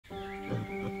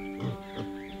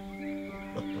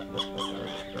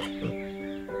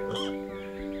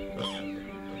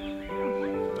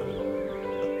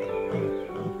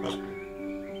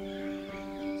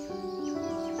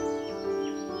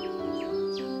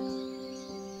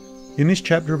In this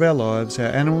chapter of our lives, our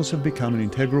animals have become an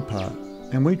integral part,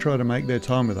 and we try to make their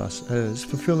time with us as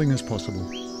fulfilling as possible.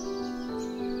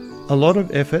 A lot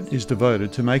of effort is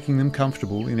devoted to making them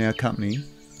comfortable in our company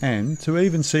and to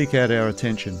even seek out our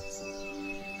attention.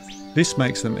 This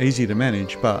makes them easy to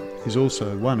manage, but is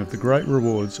also one of the great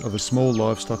rewards of a small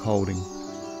livestock holding.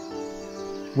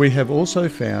 We have also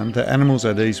found that animals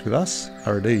at ease with us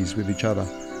are at ease with each other.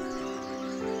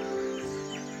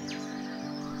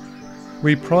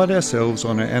 We pride ourselves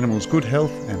on our animals' good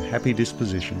health and happy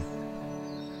disposition.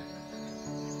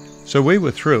 So we were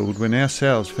thrilled when our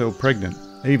sows fell pregnant,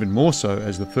 even more so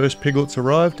as the first piglets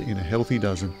arrived in a healthy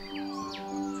dozen.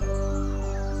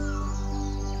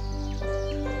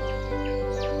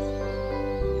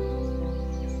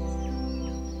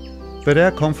 But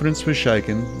our confidence was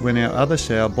shaken when our other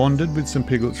sow bonded with some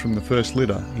piglets from the first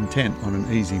litter, intent on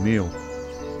an easy meal.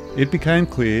 It became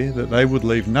clear that they would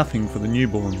leave nothing for the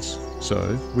newborns,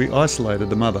 so we isolated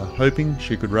the mother, hoping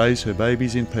she could raise her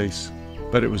babies in peace.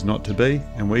 But it was not to be,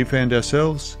 and we found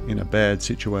ourselves in a bad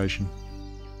situation.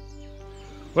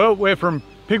 Well, we're from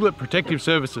Piglet Protective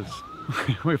Services.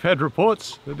 We've had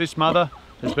reports that this mother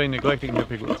has been neglecting her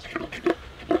piglets.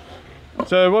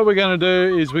 So what we're going to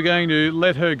do is we're going to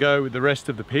let her go with the rest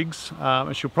of the pigs,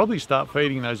 and she'll probably start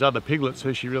feeding those other piglets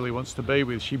who she really wants to be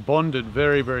with. She bonded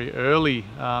very, very early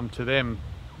to them.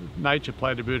 Nature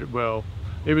played a bit, well,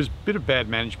 it was a bit of bad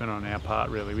management on our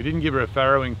part really. We didn't give her a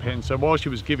farrowing pen, so while she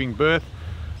was giving birth,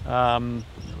 some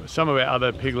of our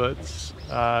other piglets,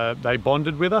 they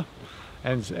bonded with her,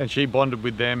 and she bonded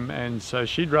with them, and so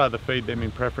she'd rather feed them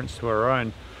in preference to her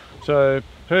own. So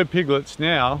her piglets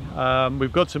now,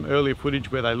 we've got some earlier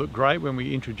footage where they look great when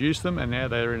we introduced them, and now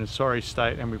they're in a sorry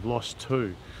state and we've lost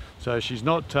two. So she's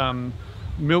not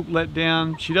milk let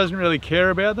down. She doesn't really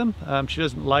care about them. She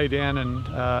doesn't lay down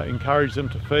and encourage them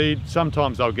to feed.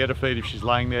 Sometimes I'll get a feed if she's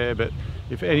laying there, but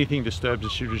if anything disturbs her,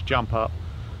 she'll just jump up.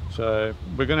 So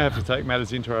we're going to have to take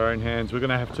matters into our own hands. We're going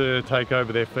to have to take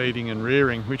over their feeding and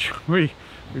rearing, which we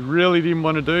really didn't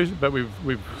want to do, but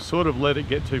we've sort of let it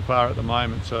get too far at the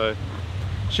moment. So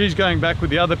she's going back with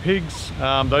the other pigs.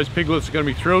 Those piglets are going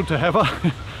to be thrilled to have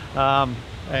her,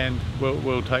 and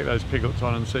we'll take those piglets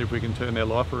on and see if we can turn their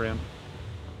life around.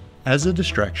 As a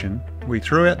distraction, we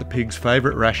threw out the pigs'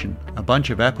 favourite ration, a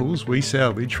bunch of apples we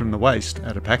salvaged from the waste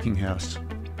at a packing house.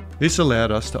 This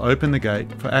allowed us to open the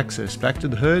gate for access back to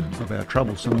the herd of our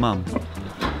troublesome mum.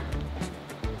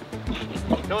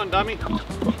 Come on, dummy.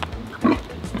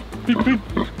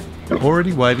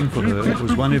 Already waiting for her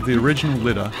was one of the original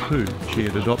litter who she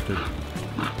had adopted.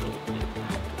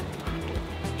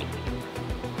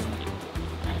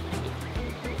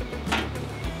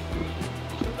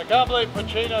 I can't believe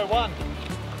Pacino won.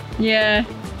 Yeah.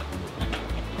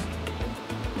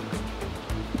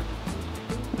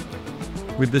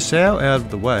 With the sow out of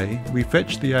the way, we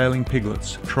fetched the ailing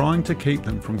piglets, trying to keep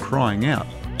them from crying out.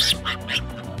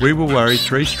 We were worried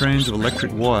 3 strands of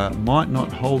electric wire might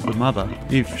not hold the mother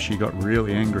if she got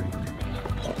really angry.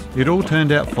 It all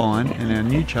turned out fine, and our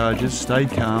new chargers stayed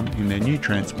calm in their new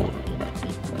transport.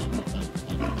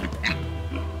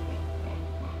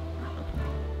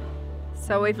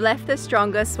 So we've left the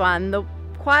strongest one,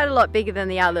 quite a lot bigger than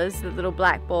the others, the little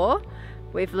black boar.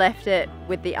 We've left it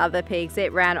with the other pigs.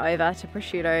 It ran over to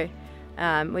prosciutto.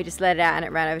 We just let it out and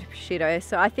it ran over to prosciutto.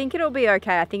 So I think it'll be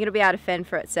okay. I think it'll be able to fend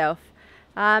for itself.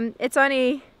 It's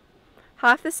only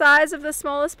half the size of the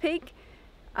smallest pig,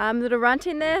 little runt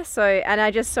in there. So, and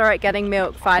I just saw it getting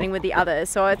milk fighting with the others.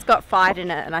 So it's got fight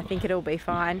in it, and I think it'll be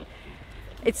fine.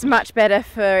 It's much better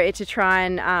for it to try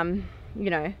and, you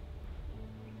know,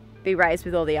 be raised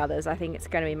with all the others. I think it's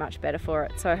going to be much better for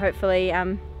it. So hopefully,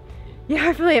 yeah,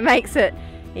 hopefully it makes it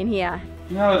in here.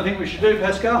 You know what I think we should do,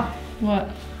 Pascal? What?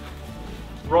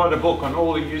 Write a book on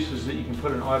all the uses that you can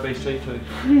put an IBC to.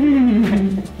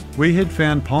 We had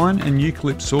found pine and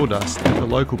eucalypt sawdust at the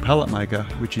local pellet maker,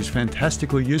 which is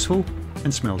fantastically useful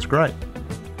and smells great.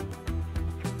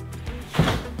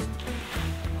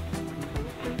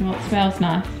 Well, it smells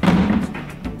nice.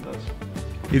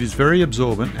 It is very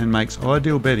absorbent and makes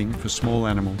ideal bedding for small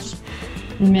animals.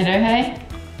 Meadow hay?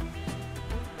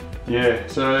 Yeah,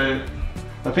 so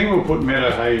I think we'll put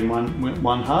meadow hay in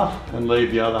one half and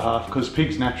leave the other half, because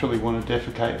pigs naturally want to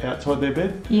defecate outside their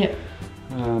bed. Yep.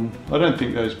 I don't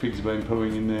think those pigs have been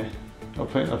pooing in there.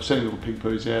 I've seen little pig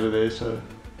poos out of there, so.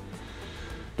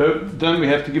 But don't we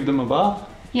have to give them a bath?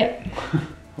 Yep.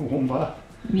 A warm bath?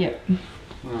 Yep.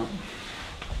 Right.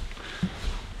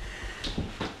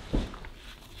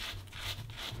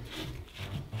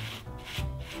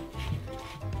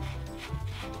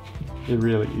 There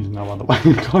really is no other way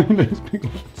to clean these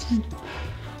piglets.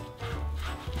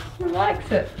 He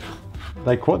likes it.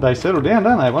 they settle down,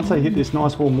 don't they? Once they hit this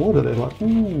nice warm water, they're like,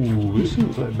 ooh, this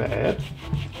isn't so bad.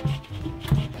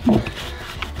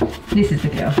 This is the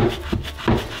girl.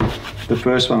 The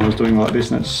first one was doing like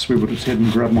this and it swiveled its head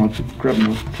and grabbed my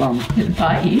plum. Did it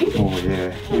bite you? Oh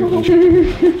yeah.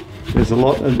 There's a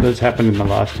lot that's happened in the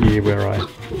last year where I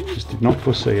just did not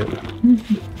foresee it.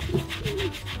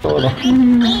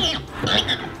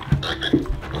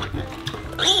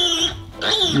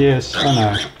 Yes, I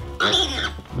know.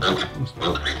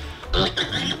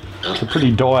 It's a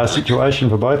pretty dire situation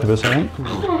for both of us, I think.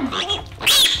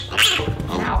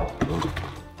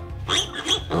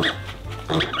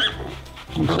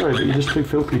 I'm sorry, but you're just too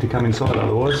filthy to come inside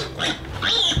otherwise.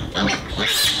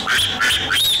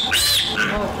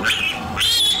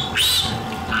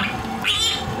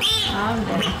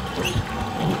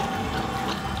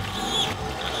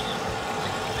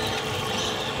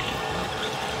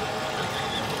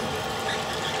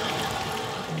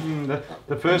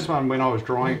 The first one, when I was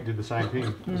drying it, did the same thing.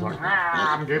 It was like,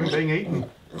 ah, I'm being eaten.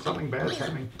 Something bad's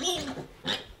happening.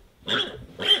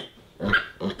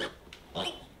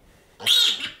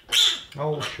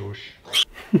 Oh, shush.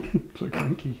 So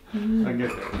cranky. I get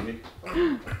that in here.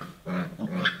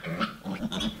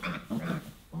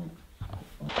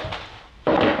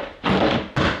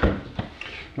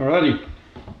 Alrighty.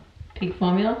 Pig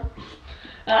formula.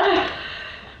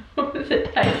 What does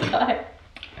it taste like?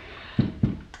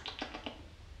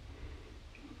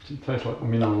 It tastes like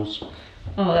minerals.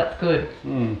 Oh, that's good.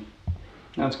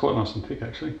 That's quite nice and thick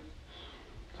actually.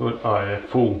 So oh yeah,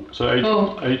 full. So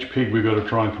each pig we've got to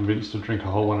try and convince to drink a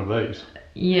whole one of these.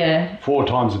 Yeah. 4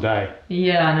 times a day.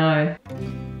 Yeah, I know.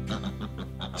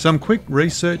 Some quick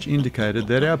research indicated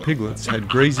that our piglets had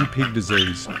greasy pig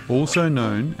disease, also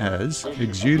known as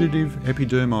exudative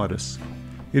epidermitis.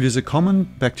 It is a common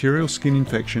bacterial skin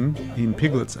infection in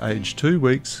piglets aged 2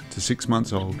 weeks to 6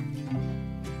 months old.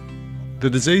 The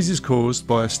disease is caused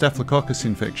by a staphylococcus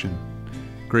infection.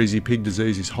 Greasy pig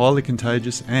disease is highly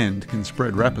contagious and can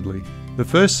spread rapidly. The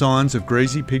first signs of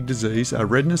greasy pig disease are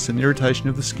redness and irritation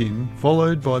of the skin,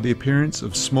 followed by the appearance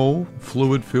of small,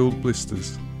 fluid-filled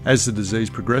blisters. As the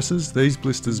disease progresses, these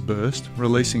blisters burst,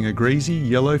 releasing a greasy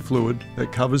yellow fluid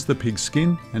that covers the pig's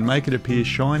skin and make it appear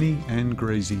shiny and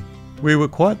greasy. We were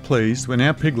quite pleased when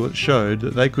our piglets showed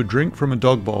that they could drink from a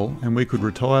dog bowl and we could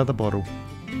retire the bottle.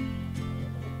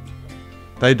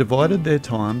 They divided their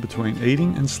time between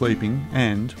eating and sleeping,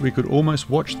 and we could almost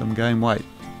watch them gain weight.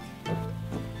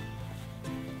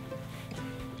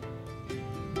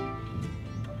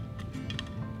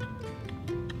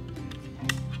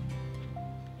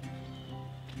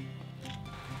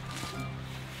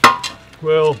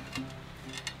 Well,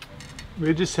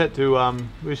 we just had to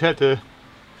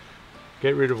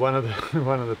get rid of one of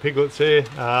the piglets there.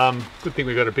 Good thing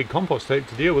we got a big compost heap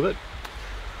to deal with it.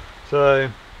 So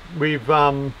we've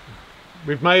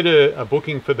made a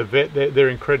booking for the vet. They're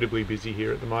incredibly busy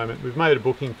here at the moment. We've made a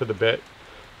booking for the vet,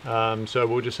 so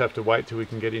we'll just have to wait till we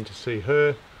can get in to see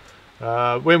her.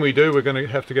 When we do, we're going to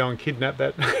have to go and kidnap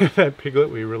that that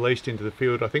piglet we released into the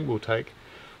field. I think we'll take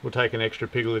an extra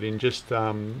piglet in just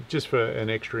for an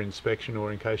extra inspection,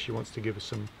 or in case she wants to give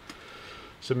us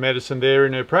some medicine there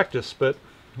in her practice. But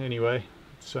anyway,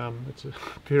 it's a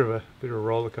bit of a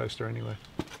roller coaster anyway.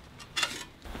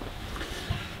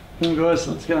 Come on guys,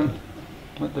 let's go and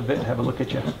let the vet have a look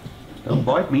at you. Don't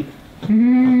bite me.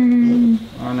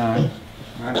 I know.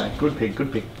 Good pig,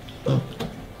 good pig.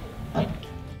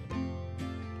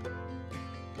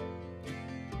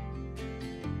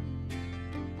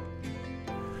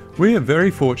 We are very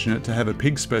fortunate to have a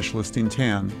pig specialist in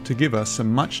town to give us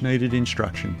some much needed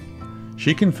instruction.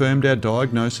 She confirmed our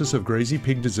diagnosis of greasy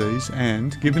pig disease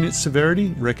and, given its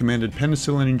severity, recommended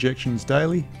penicillin injections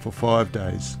daily for 5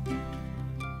 days.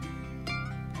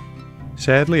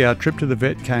 Sadly, our trip to the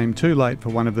vet came too late for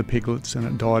one of the piglets and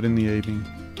it died in the evening.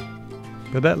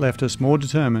 But that left us more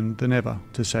determined than ever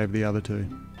to save the other 2.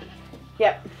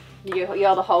 Yep,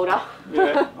 you're the holder.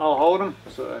 Yeah, I'll hold them.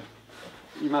 So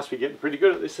you must be getting pretty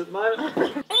good at this at the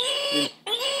moment.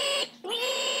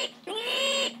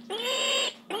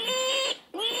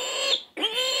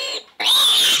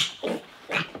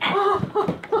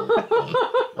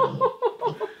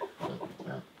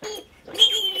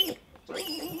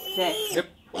 Yep.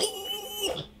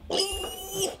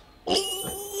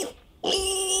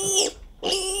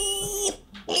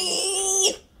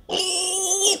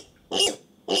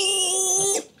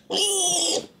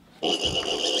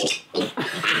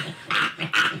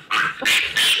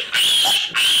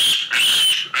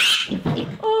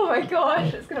 Oh my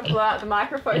gosh, it's going to blow out the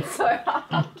microphone so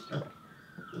hard.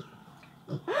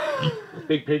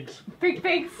 Big pigs. Big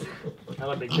pigs.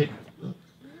 Hello, big pig.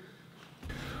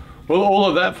 Well, all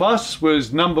of that fuss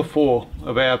was number 4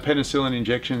 of our penicillin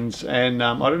injections, and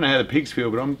I don't know how the pigs feel,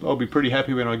 but I'll be pretty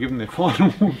happy when I give them their final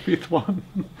 5th one.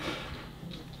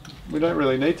 We don't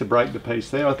really need to break the peace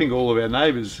there. I think all of our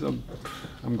neighbours, I'm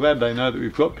glad they know that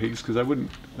we've got pigs, because they wouldn't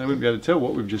be able to tell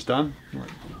what we've just done, like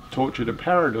tortured a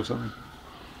parrot or something.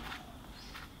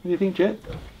 What do you think, Jet?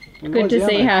 Good to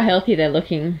see how healthy they're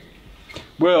looking.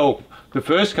 Well, the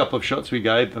first couple of shots we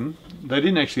gave them, they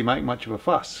didn't actually make much of a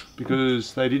fuss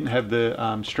because they didn't have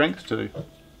the strength to.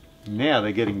 Now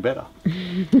they're getting better.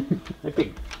 They're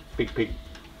big pig.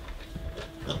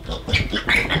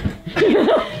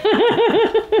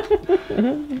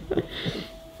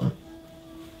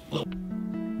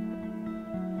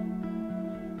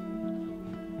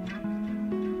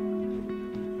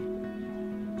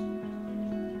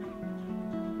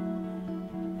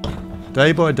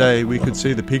 Day by day we could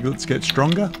see the piglets get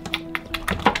stronger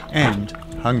and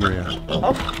hungrier.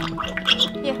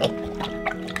 Yeah.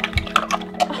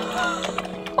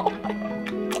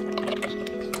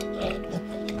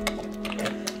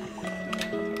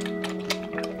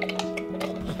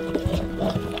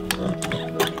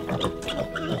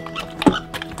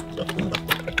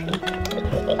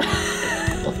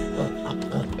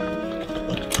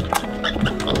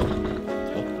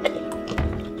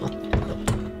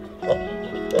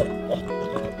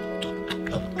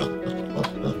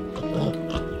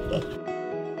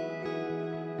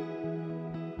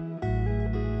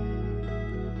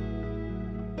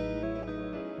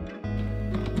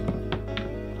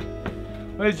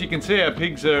 As you can see, our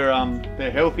pigs are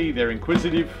they're healthy, they're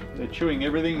inquisitive, they're chewing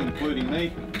everything, including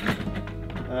me.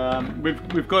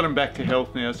 We've got them back to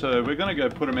health now, so we're going to go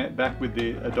put them back with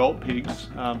the adult pigs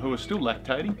who are still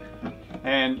lactating,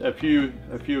 and a few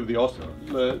of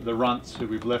the runts who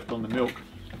we've left on the milk.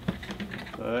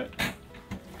 So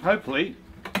hopefully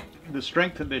the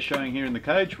strength that they're showing here in the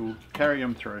cage will carry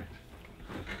them through.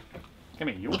 Come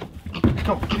here, you.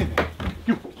 Come on, get in there.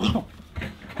 You. Come on.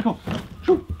 Come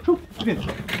on.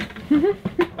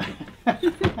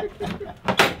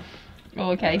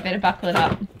 Oh, okay, better buckle it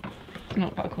up. It's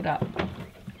not buckled up.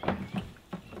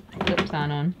 Clips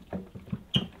aren't on.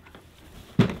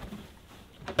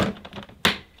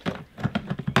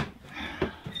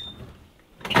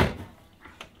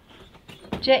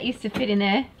 Jet used to fit in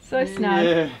there, so snug.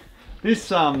 Yeah, this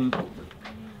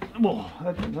well,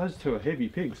 those two are heavy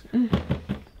pigs.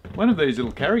 One of these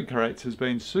little carry crates has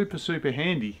been super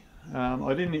handy.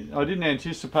 I didn't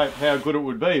anticipate how good it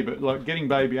would be, but like getting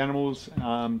baby animals,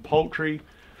 poultry.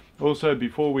 Also,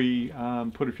 before we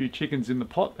put a few chickens in the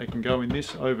pot, they can go in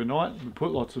this overnight. We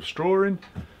put lots of straw in.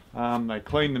 They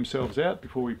clean themselves out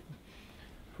before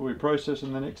we process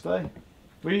them the next day.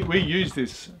 We use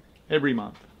this every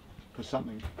month for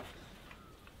something.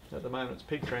 At the moment it's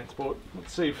pig transport.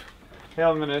 Let's see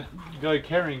how I'm going to go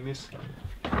carrying this.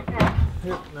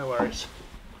 Yep, no worries.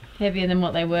 Heavier than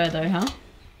what they were though, huh?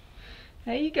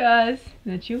 Hey you guys,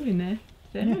 they're children there.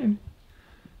 They're home.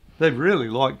 They've really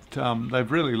liked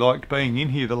being in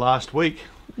here the last week.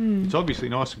 It's obviously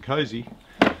nice and cosy,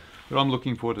 but I'm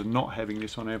looking forward to not having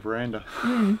this on our veranda.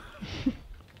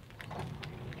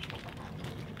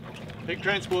 Pig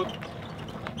transport.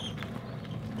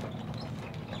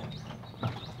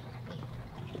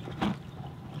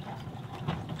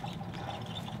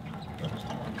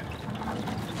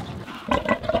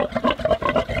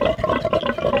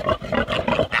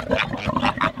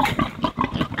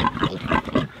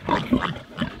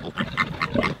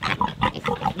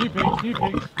 New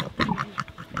pigs.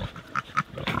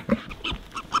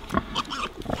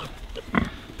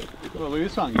 Well, look at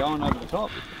this one going over the top.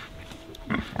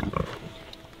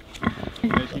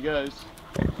 There she goes.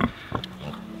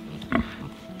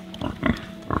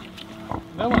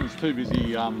 That one's too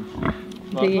busy.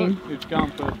 Look, it's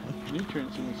going for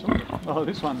nutrients in the soil. Oh,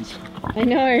 this one's. I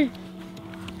know.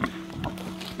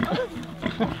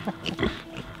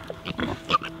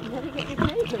 Let me get your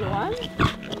cage, little one.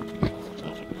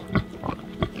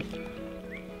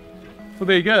 Well,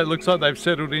 there you go. It looks like they've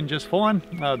settled in just fine.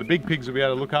 The big pigs will be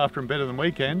able to look after them better than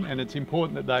we can, and it's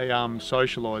important that they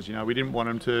socialise. You know, we didn't want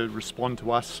them to respond to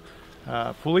us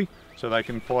fully, so they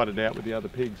can fight it out with the other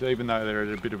pigs, even though they're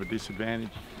at a bit of a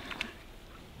disadvantage.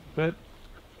 But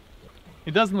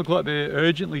it doesn't look like they're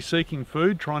urgently seeking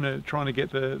food, trying to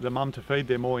get the mum to feed.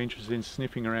 They're more interested in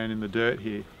sniffing around in the dirt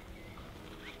here.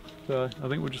 So I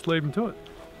think we'll just leave them to it.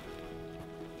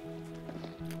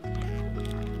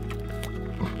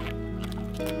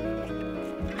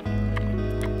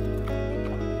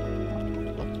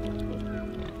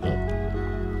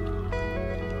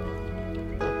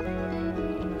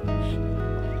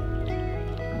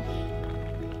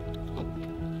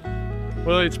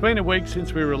 Well, it's been a week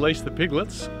since we released the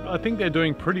piglets. I think they're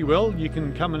doing pretty well. You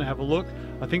can come and have a look.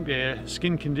 I think their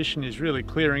skin condition is really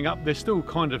clearing up. They're still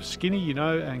kind of skinny, you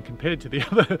know, and compared to the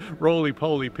other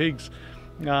roly-poly pigs,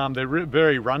 they're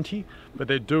very runty, but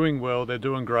they're doing well, they're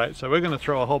doing great. So we're going to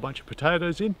throw a whole bunch of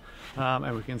potatoes in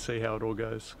and we can see how it all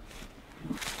goes.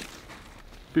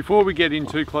 Before we get in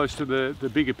too close to the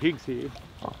bigger pigs here,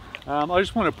 I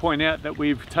just want to point out that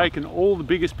we've taken all the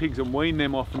biggest pigs and weaned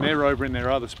them off, and they're over in their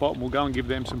other spot, and we'll go and give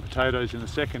them some potatoes in a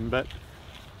second. But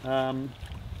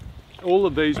all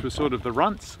of these were sort of the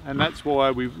runts, and that's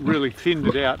why we've really thinned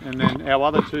it out. And then our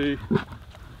other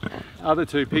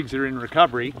two pigs that are in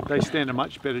recovery, they stand a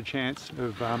much better chance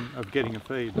of getting a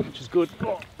feed, which is good.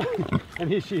 And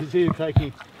here she is here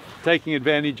taking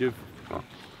advantage of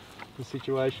the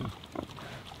situation.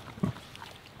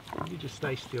 You just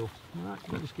stay still. All right,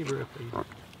 you just give her a feed.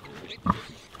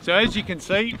 So as you can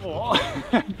see,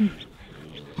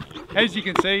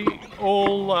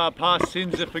 all past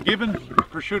sins are forgiven.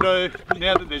 Prosciutto,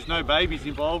 now that there's no babies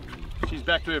involved, she's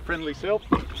back to her friendly self.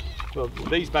 Well,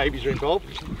 these babies are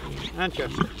involved, aren't you?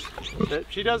 But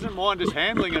she doesn't mind us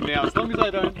handling them now, as long as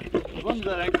they don't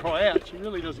cry out. She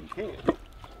really doesn't care.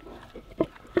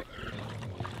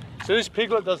 So this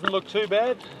piglet doesn't look too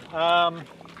bad.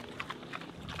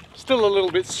 Still a little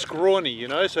bit scrawny, you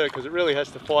know, so because it really has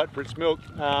to fight for its milk,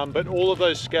 but all of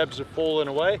those scabs have fallen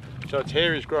away, so its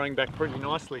hair is growing back pretty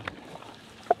nicely.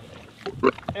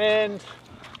 And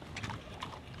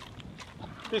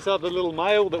this other little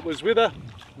male that was with her,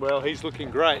 well, he's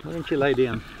looking great. Why don't you lay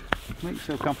down, make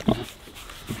yourself comfortable.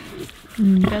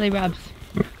 Belly rubs.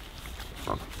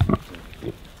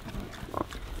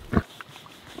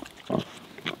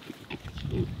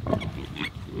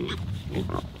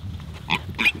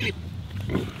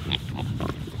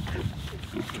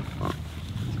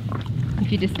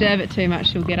 If you disturb it too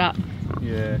much, she'll get up.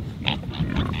 Yeah.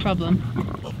 Problem.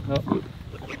 Oh.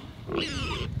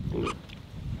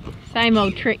 Same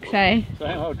old tricks, eh?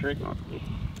 Same old trick.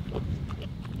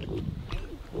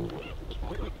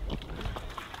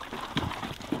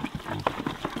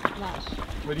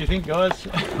 What do you think, guys?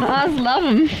 I love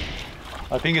them.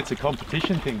 I think it's a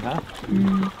competition thing, huh?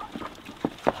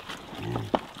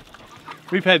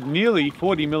 We've had nearly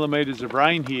 40 millimetres of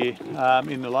rain here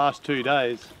in the last 2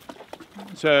 days.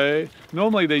 So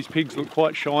normally these pigs look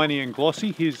quite shiny and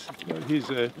glossy. Here's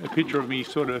a picture of me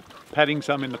sort of patting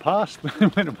some in the past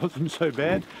when it wasn't so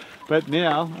bad. But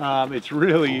now it's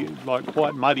really like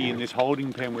quite muddy in this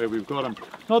holding pen where we've got them.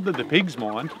 Not that the pigs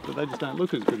mind, but they just don't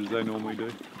look as good as they normally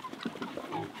do.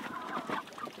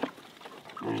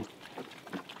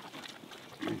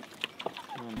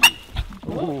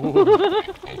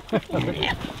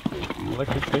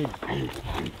 Electric pig.